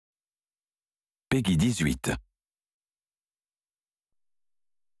Peggy 18.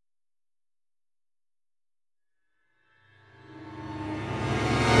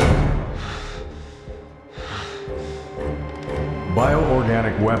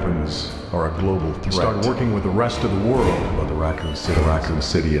 Bioorganic weapons are a global threat. Start working with the rest of the world about the Raccoon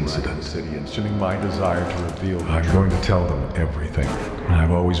City incident. Mentioning my desire to reveal. I'm going to tell them everything.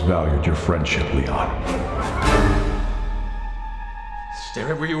 I've always valued your friendship, Leon. Stay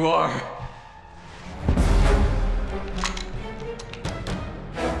right where you are.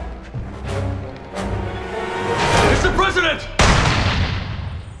 Mr. President!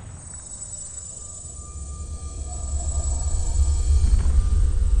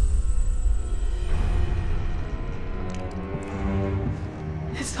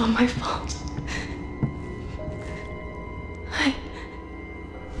 It's all my fault.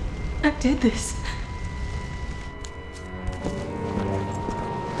 I did this.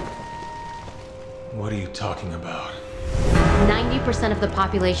 What are you talking about? 90% of the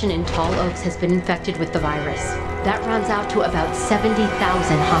population in Tall Oaks has been infected with the virus. That runs out to about 70,000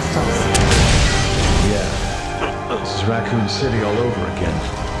 hostiles. Yeah. This is Raccoon City all over again.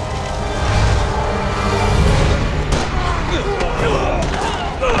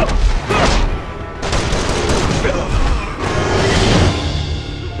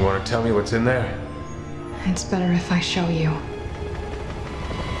 You want to tell me what's in there? It's better if I show you.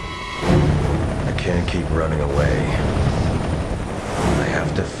 I can't keep running away. I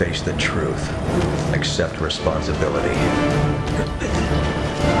have to face the truth. Accept responsibility.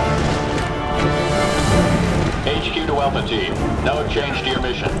 HQ to Alpha Team. No change to your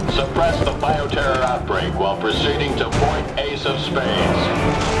mission. Suppress the bioterror outbreak while proceeding to point Ace of Spades.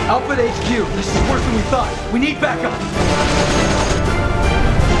 Alpha to HQ. This is worse than we thought. We need backup.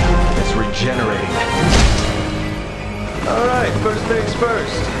 It's regenerating. Alright, first things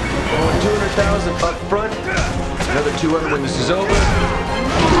first. 200,000 up front. Another 200 when this is over.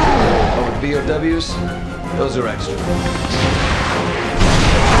 Oh, with BOWs, those are extra.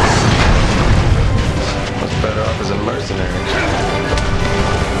 Much better off as a mercenary.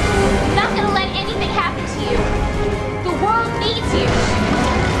 I'm not gonna let anything happen to you. The world needs you.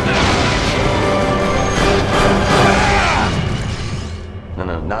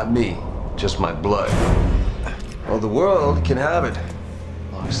 No, not me. Just my blood. Well, the world can have it.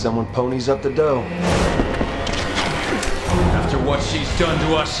 As long as someone ponies up the dough. After what she's done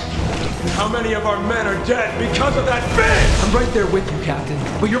to us, how many of our men are dead because of that bitch? I'm right there with you, Captain.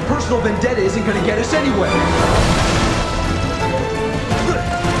 But your personal vendetta isn't gonna get us anywhere.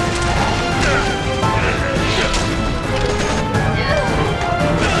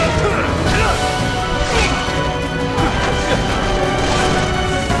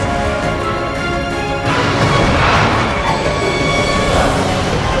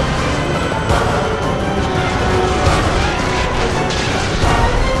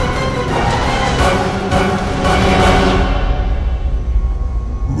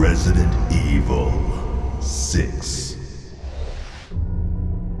 Resident Evil 6.